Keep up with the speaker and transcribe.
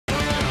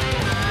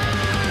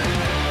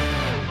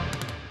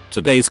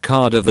Today's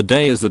card of the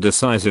day is the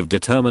Decisive.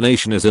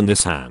 Determination is in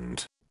this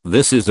hand.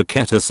 This is a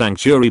Keter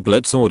Sanctuary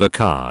Blitz Order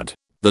card.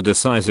 The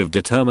Decisive.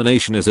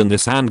 Determination is in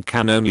this hand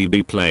can only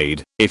be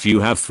played if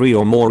you have 3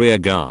 or more rear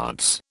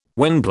guards.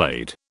 When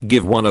played,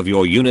 give one of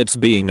your units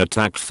being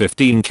attacked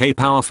 15k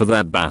power for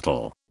that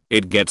battle.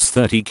 It gets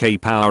 30k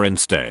power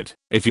instead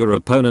if your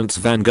opponent's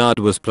Vanguard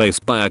was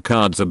placed by a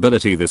card's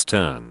ability this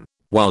turn.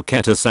 While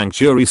Keter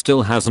Sanctuary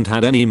still hasn't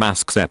had any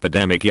masks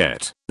epidemic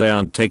yet, they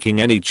aren't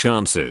taking any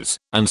chances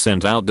and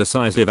sent out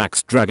Decisive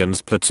Axe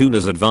Dragon's platoon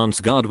as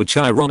advance guard, which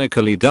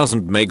ironically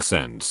doesn't make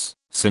sense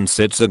since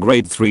it's a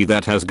grade 3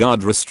 that has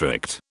guard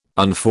restrict.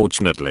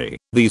 Unfortunately,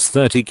 these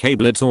 30k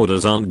blitz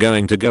orders aren't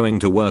going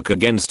to work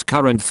against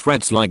current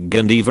threats like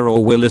Geneva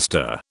or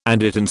Willister,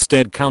 and it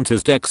instead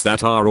counters decks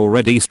that are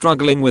already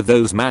struggling with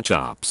those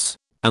matchups.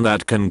 And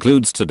that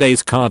concludes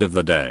today's card of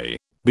the day.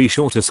 Be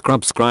sure to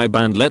subscribe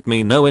and let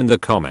me know in the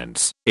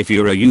comments if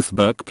you're a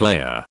Youthberk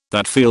player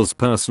that feels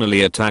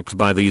personally attacked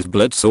by these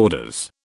blitz orders.